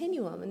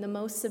continuum, and the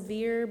most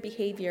severe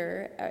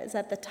behavior is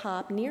at the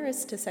top,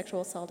 nearest to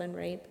sexual assault and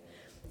rape.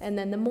 And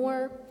then the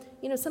more,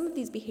 some of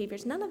these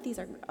behaviors, none of these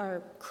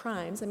are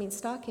crimes. I mean,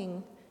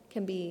 stalking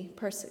can be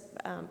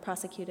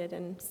prosecuted,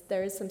 and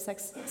there is some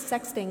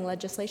sexting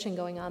legislation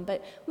going on,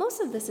 but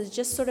most of this is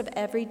just sort of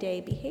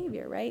everyday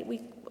behavior, right?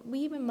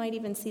 We might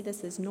even see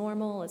this as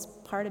normal, as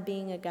part of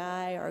being a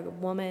guy or a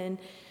woman,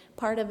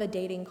 part of a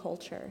dating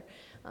culture.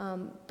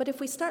 But if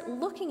we start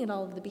looking at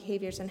all of the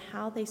behaviors and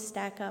how they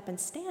stack up and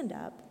stand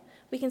up,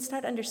 we can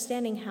start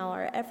understanding how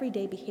our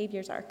everyday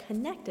behaviors are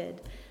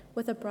connected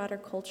with a broader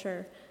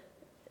culture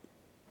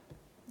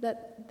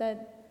that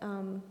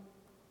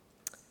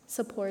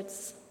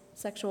supports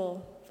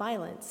sexual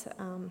violence.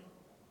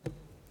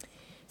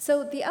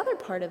 So the other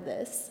part of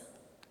this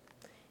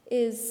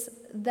is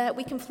that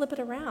we can flip it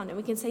around and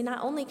we can say,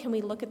 not only can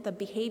we look at the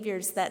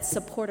behaviors that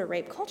support a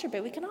rape culture,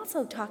 but we can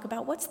also talk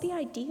about what's the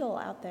ideal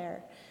out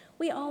there.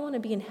 We all want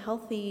to be in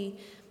healthy,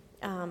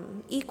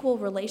 equal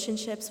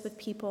relationships with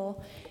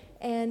people.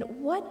 And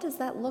what does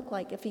that look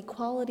like if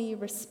equality,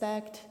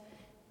 respect,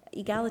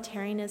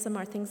 egalitarianism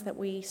are things that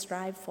we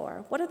strive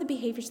for? What are the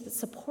behaviors that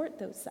support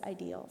those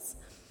ideals?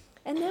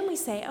 And then we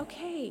say,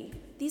 okay,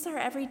 these are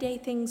everyday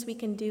things we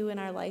can do in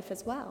our life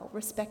as well.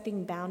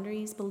 Respecting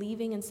boundaries,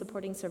 believing and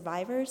supporting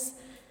survivors,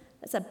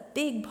 that's a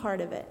big part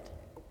of it.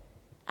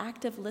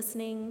 Active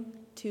listening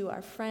to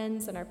our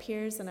friends and our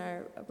peers and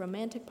our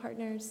romantic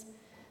partners,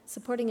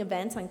 supporting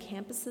events on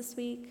campus this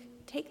week.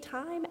 Take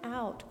time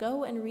out,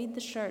 go and read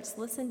the shirts,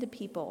 listen to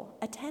people,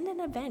 attend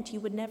an event you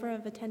would never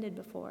have attended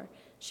before.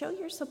 Show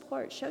your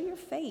support, show your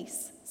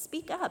face,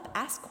 speak up,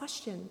 ask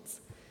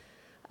questions.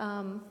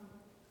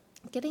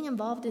 Getting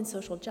involved in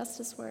social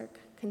justice work,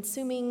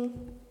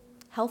 consuming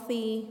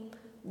healthy,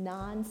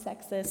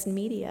 non-sexist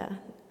media,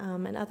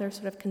 and other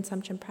sort of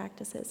consumption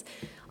practices.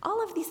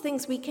 All of these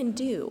things we can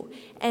do,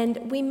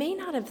 and we may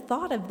not have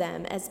thought of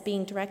them as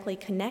being directly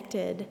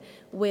connected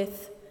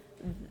with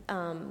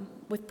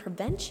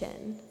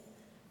prevention,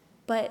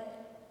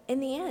 but in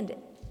the end,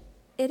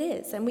 it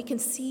is, and we can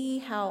see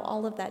how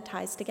all of that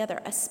ties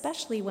together,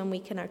 especially when we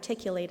can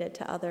articulate it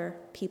to other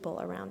people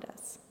around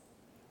us.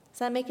 Is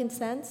that making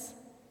sense?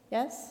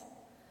 Yes?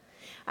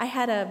 I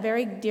had a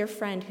very dear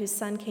friend whose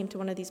son came to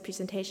one of these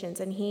presentations,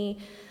 and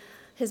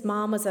his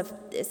mom is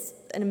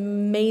an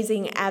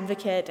amazing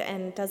advocate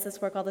and does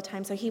this work all the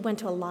time, so he went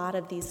to a lot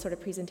of these sort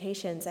of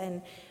presentations.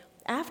 And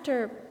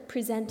after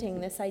presenting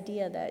this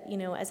idea that,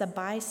 as a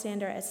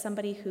bystander, as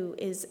somebody who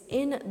is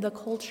in the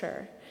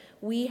culture,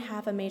 we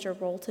have a major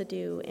role to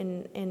do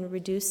in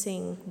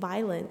reducing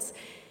violence,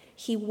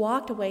 he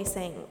walked away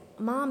saying,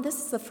 Mom,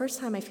 this is the first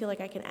time I feel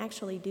like I can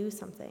actually do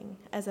something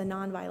as a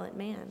nonviolent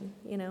man,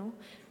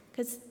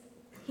 because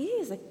he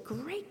is a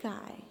great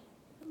guy.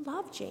 I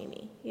love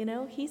Jamie,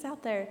 he's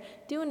out there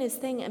doing his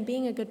thing and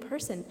being a good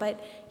person, but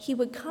he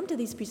would come to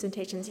these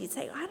presentations, he'd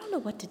say, I don't know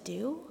what to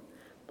do.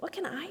 What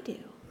can I do?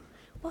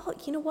 Well,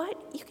 you know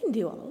what? You can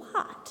do a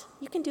lot.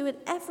 You can do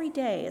it every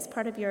day as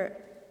part of your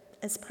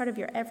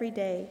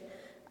everyday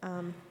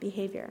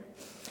behavior.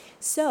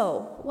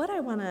 So what I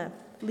want to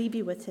leave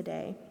you with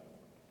today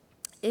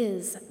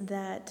is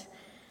that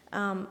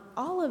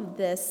all of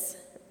this,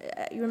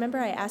 you remember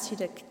I asked you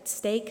to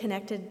stay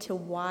connected to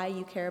why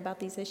you care about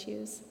these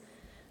issues,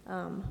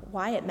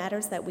 why it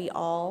matters that we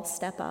all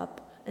step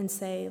up and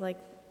say,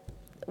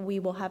 we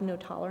will have no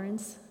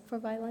tolerance for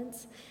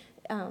violence.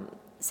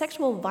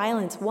 Sexual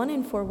violence, 1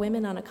 in 4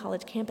 women on a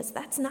college campus,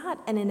 that's not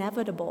an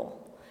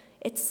inevitable.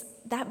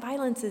 That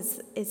violence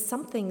is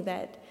something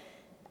that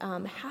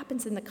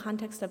happens in the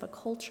context of a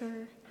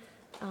culture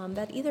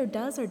that either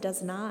does or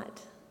does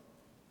not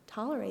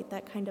tolerate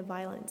that kind of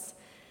violence.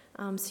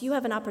 So you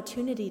have an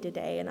opportunity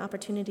today, an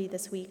opportunity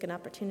this week, an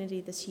opportunity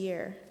this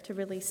year to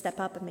really step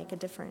up and make a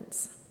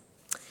difference.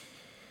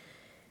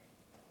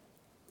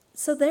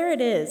 So there it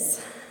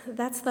is.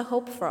 That's the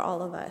hope for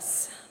all of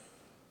us.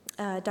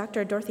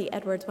 Dr. Dorothy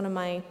Edwards, one of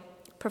my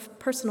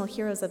personal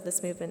heroes of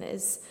this movement,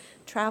 is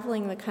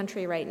traveling the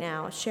country right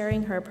now,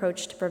 sharing her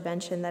approach to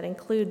prevention that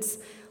includes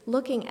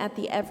looking at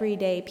the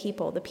everyday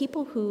people, the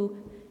people who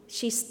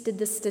she did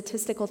this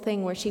statistical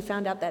thing where she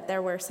found out that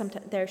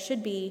there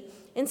should be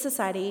in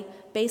society,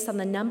 based on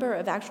the number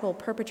of actual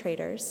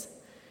perpetrators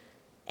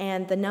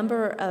and the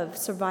number of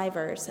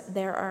survivors,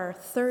 there are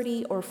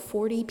 30 or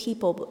 40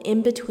 people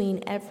in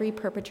between every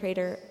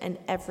perpetrator and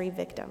every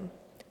victim.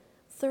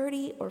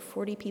 30 or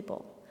 40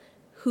 people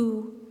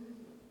who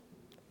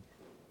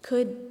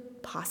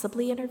could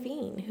possibly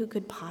intervene, who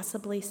could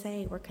possibly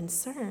say, we're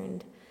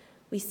concerned,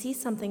 we see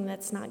something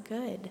that's not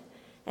good.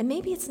 And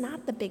maybe it's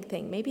not the big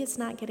thing. Maybe it's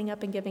not getting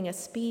up and giving a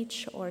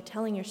speech or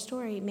telling your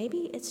story.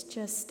 Maybe it's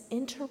just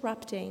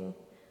interrupting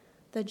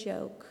the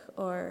joke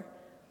or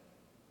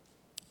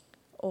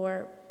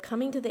or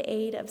coming to the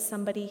aid of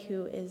somebody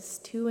who is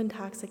too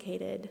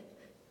intoxicated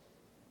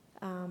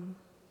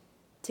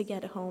to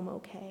get home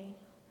okay.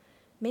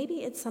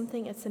 Maybe it's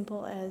something as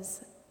simple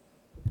as,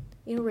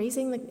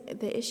 raising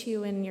the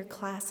issue in your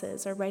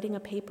classes, or writing a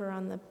paper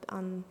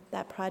on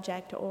that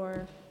project,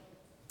 or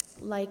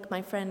like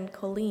my friend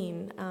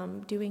Colleen,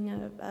 doing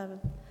a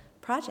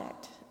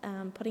project,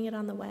 putting it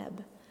on the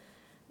web.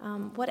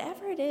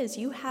 Whatever it is,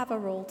 you have a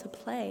role to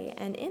play,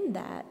 and in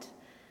that,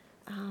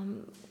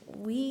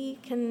 we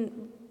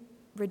can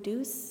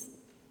reduce,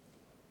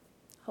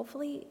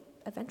 hopefully,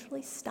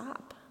 eventually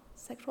stop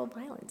sexual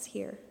violence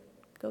here,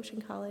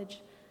 Goshen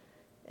College,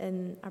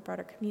 in our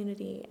broader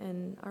community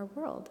and our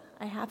world.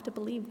 I have to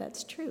believe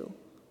that's true.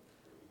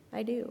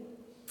 I do.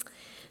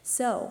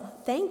 So,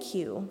 thank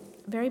you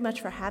very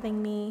much for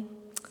having me.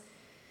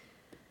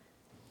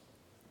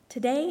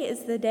 Today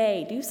is the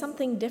day. Do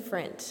something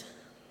different.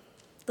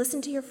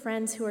 Listen to your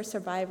friends who are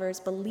survivors.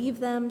 Believe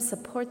them,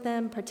 support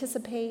them,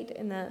 participate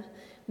in the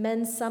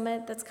men's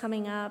summit that's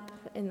coming up,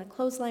 in the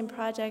Clothesline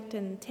Project,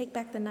 and Take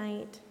Back the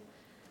Night.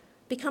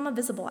 Become a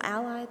visible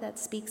ally that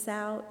speaks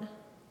out.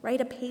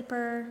 Write a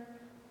paper.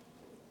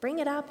 Bring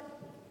it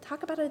up.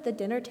 Talk about it at the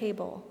dinner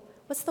table.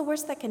 What's the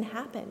worst that can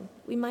happen?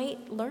 We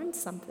might learn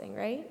something,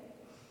 right?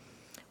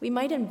 We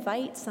might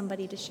invite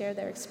somebody to share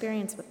their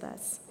experience with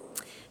us.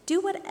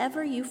 Do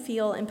whatever you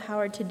feel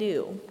empowered to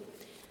do.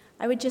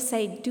 I would just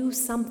say, do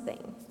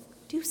something.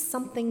 Do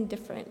something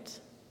different.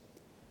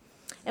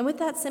 And with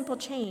that simple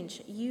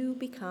change, you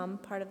become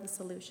part of the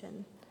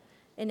solution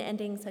in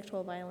ending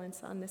sexual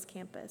violence on this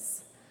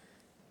campus.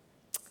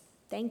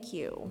 Thank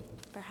you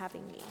for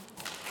having me.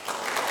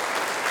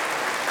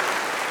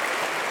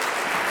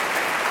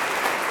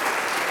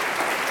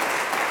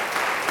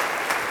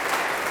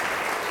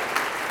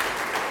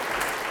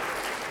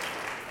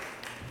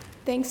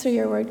 Thanks for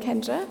your word,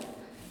 Kendra.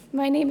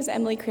 My name is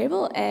Emily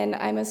Crable, and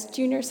I'm a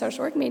junior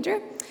social work major.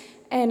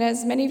 And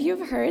as many of you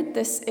have heard,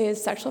 this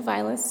is Sexual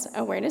Violence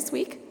Awareness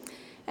Week.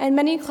 And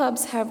many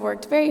clubs have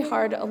worked very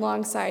hard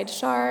alongside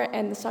SHAR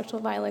and the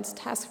Sexual Violence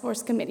Task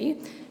Force Committee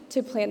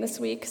to plan this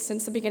week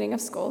since the beginning of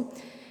school.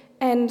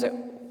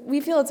 And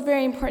we feel it's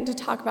very important to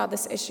talk about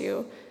this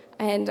issue.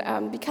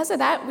 And because of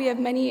that, we have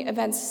many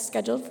events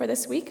scheduled for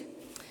this week.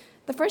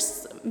 The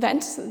first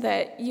event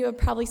that you have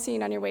probably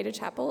seen on your way to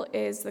chapel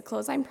is the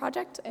Clothesline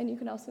Project, and you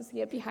can also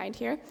see it behind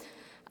here.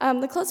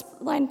 The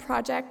Clothesline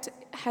Project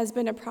has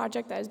been a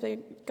project that has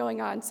been going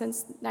on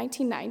since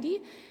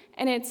 1990,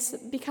 and it's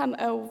become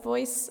a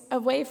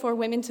way for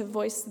women to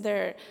voice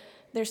their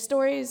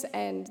stories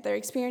and their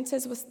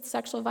experiences with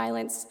sexual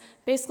violence.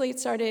 Basically, it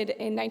started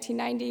in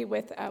 1990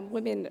 with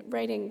women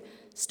writing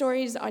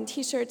stories on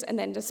T-shirts and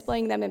then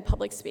displaying them in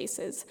public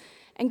spaces.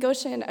 And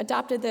Goshen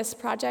adopted this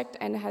project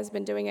and has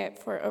been doing it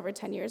for over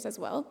 10 years as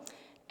well.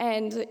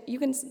 And you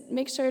can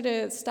make sure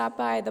to stop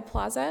by the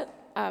plaza.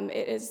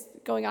 It is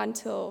going on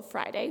till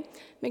Friday.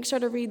 Make sure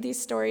to read these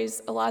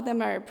stories. A lot of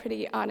them are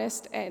pretty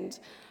honest and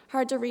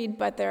hard to read,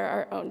 but they're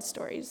our own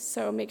stories.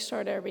 So make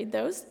sure to read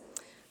those.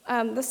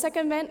 The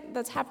second event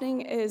that's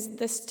happening is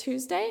this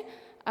Tuesday.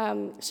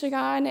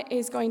 Shagan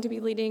is going to be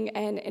leading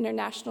an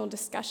international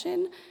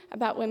discussion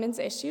about women's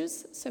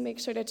issues, so make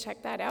sure to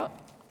check that out.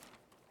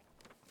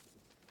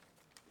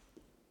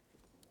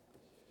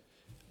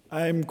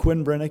 I'm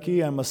Quinn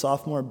Brennicky. I'm a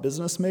sophomore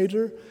business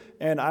major,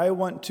 and I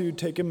want to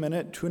take a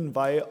minute to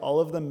invite all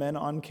of the men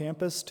on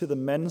campus to the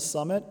Men's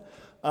Summit.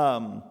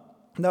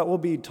 That will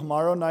be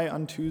tomorrow night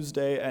on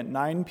Tuesday at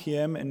 9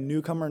 p.m. in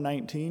Newcomer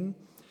 19.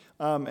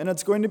 And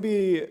it's going to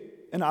be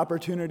an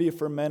opportunity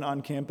for men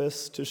on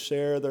campus to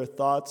share their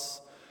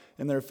thoughts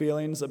and their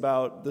feelings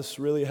about this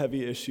really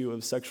heavy issue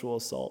of sexual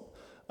assault.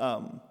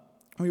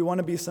 We want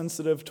to be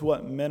sensitive to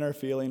what men are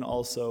feeling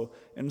also,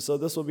 and so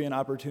this will be an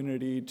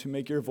opportunity to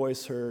make your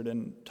voice heard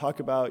and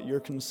talk about your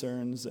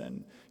concerns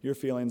and your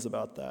feelings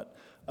about that.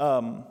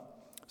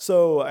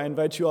 So I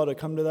invite you all to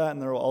come to that,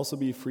 and there will also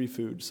be free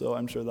food, so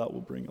I'm sure that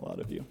will bring a lot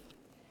of you.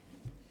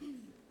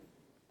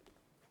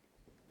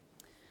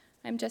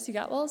 I'm Jessie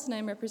Gottwalls, and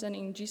I'm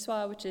representing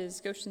GSWA, which is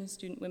Goshen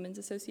Student Women's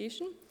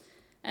Association.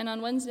 And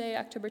on Wednesday,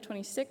 October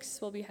 26th,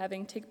 we'll be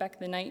having Take Back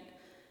the Night.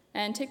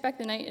 And Take Back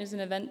the Night is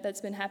an event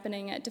that's been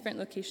happening at different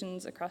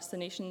locations across the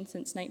nation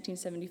since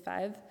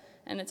 1975,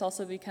 and it's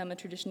also become a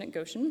tradition at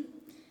Goshen.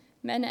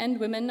 Men and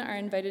women are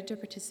invited to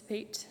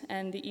participate,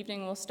 and the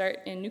evening will start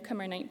in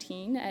Newcomer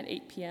 19 at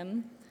 8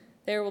 p.m.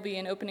 There will be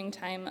an opening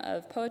time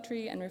of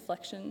poetry and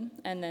reflection,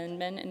 and then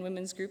men and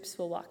women's groups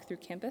will walk through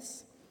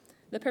campus.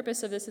 The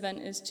purpose of this event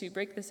is to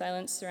break the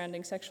silence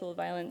surrounding sexual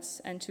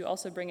violence and to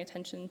also bring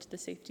attention to the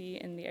safety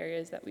in the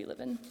areas that we live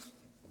in.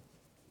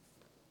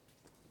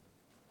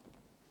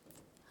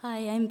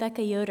 Hi, I'm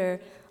Becca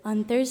Yoder.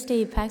 On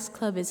Thursday, PAX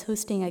Club is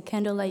hosting a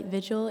candlelight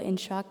vigil in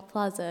Schrock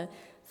Plaza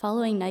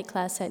following night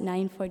class at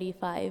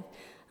 9:45.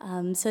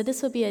 So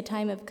this will be a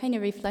time of kind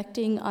of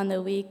reflecting on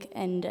the week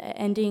and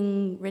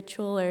ending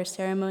ritual or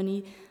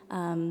ceremony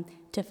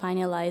to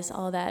finalize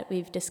all that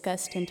we've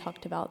discussed and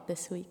talked about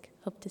this week.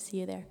 Hope to see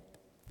you there.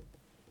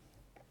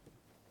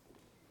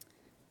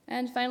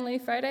 And finally,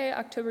 Friday,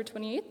 October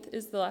 28th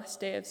is the last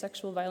day of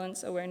Sexual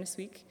Violence Awareness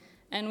Week,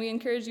 and we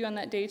encourage you on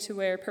that day to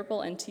wear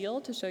purple and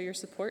teal to show your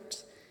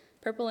support.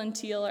 Purple and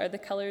teal are the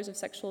colors of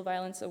sexual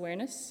violence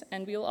awareness,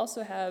 and we will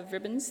also have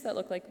ribbons that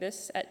look like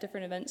this at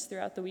different events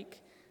throughout the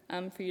week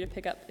for you to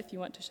pick up if you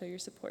want to show your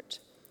support.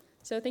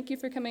 So thank you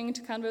for coming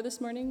to Convo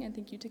this morning, and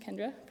thank you to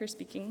Kendra for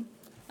speaking.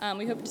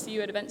 We hope to see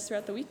you at events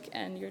throughout the week,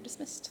 and you're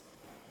dismissed.